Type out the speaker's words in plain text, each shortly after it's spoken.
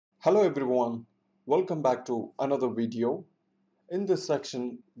Hello everyone, welcome back to another video. In this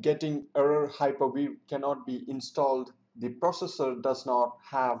section, getting error Hyper-V cannot be installed. The processor does not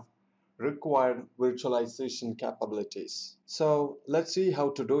have required virtualization capabilities. So let's see how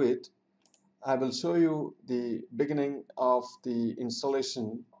to do it. I will show you the beginning of the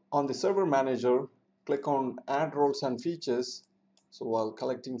installation. On the server manager, click on add roles and features. So while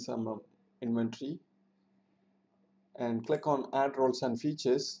collecting some inventory, and click on add roles and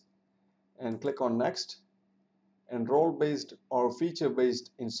features and click on next, and role based or feature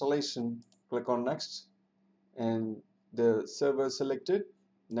based installation, click on next, and the server selected,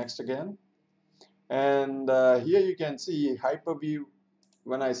 next again, and here you can see Hyper-V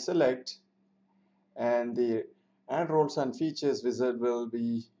when I select, and the add roles and features wizard will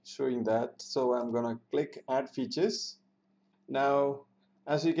be showing that. So I'm gonna click add features. Now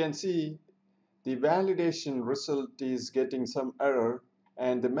as you can see, the validation result is getting some error,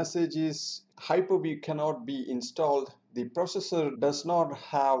 and the message is Hyper-V cannot be installed. The processor does not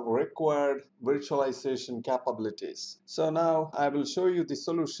have required virtualization capabilities. So now I will show you the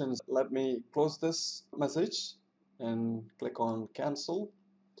solutions. Let me close this message and click on cancel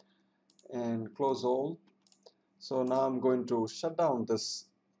and close all. So now I'm going to shut down this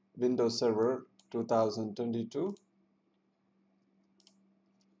Windows Server 2022.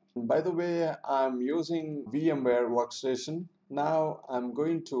 By the way, I'm using VMware workstation. Now I'm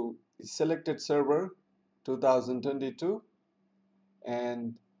going to selected server 2022,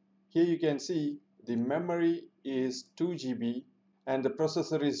 and here you can see the memory is 2 GB and the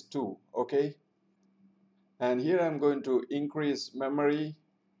processor is 2. Okay, and here I'm going to increase memory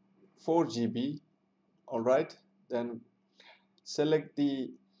 4 GB. All right, then select the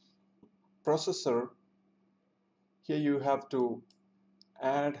processor. Here you have to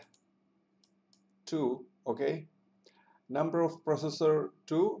add 2. Okay, number of processor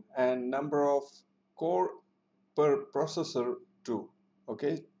 2 and number of core per processor 2.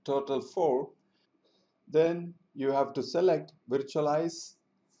 Okay, total 4. Then you have to select virtualize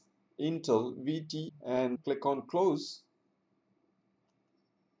Intel VT and click on close.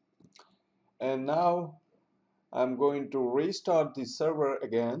 And now I'm going to restart the server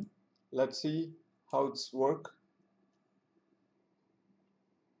again. Let's see how it's work.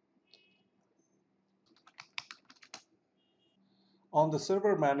 On the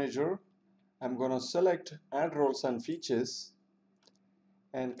server manager, I'm going to select add roles and features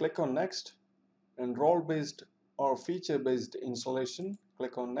and click on next, and role based or feature based installation,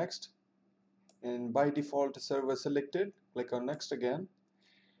 click on next, and by default server selected, click on next again.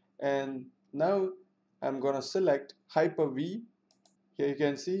 And now I'm going to select Hyper-V. Here you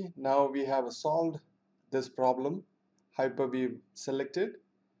can see now we have solved this problem. Hyper-V selected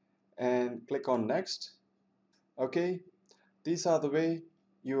and click on next. Okay, these are the way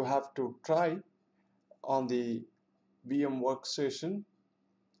you have to try on the VM workstation,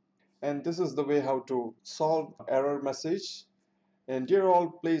 and this is the way how to solve error message. And dear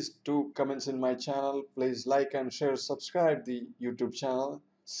all, please do comments in my channel. Please like and share, subscribe the YouTube channel.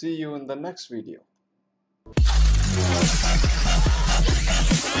 See you in the next video.